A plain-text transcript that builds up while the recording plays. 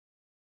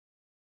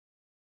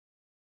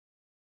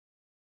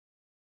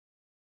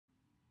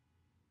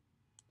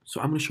So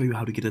I'm going to show you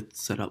how to get it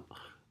set up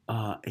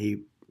a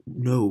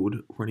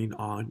node running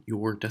on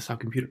your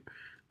desktop computer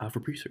for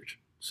Presearch.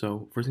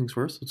 So first things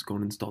first, let's go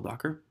and install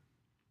Docker.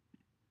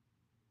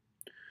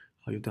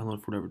 You'll download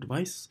it for whatever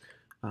device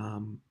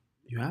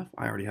you have.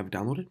 I already have it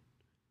downloaded,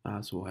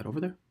 so we'll head over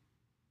there.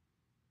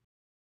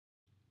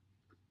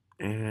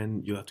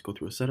 And you'll have to go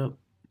through a setup.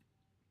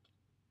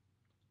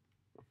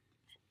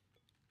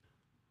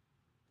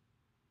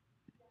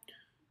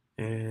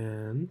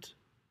 And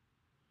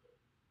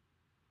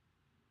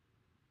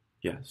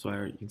yeah, so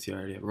you can see I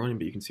already have it running,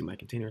 but you can see my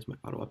containers, my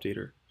auto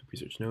updater, the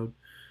Presearch Node.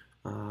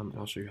 And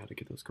I'll show you how to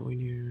get those going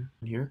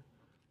here.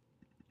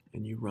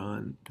 And you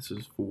run, this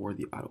is for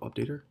the auto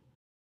updater.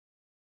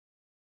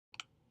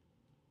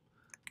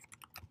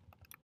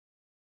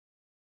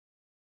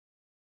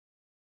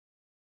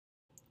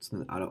 So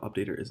the auto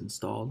updater is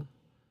installed,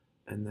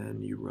 and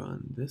then you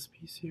run this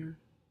piece here,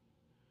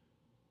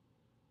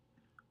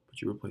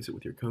 but you replace it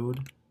with your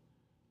code,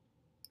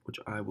 which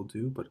I will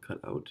do, but cut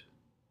out.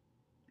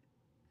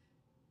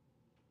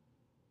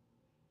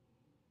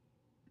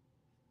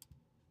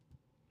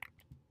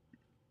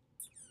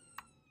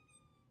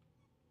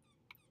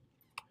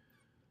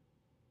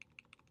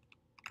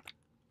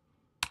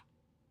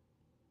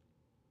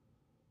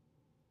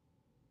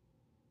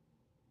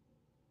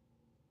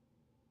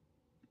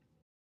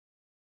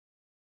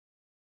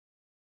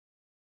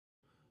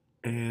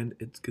 And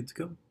it's good to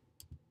go.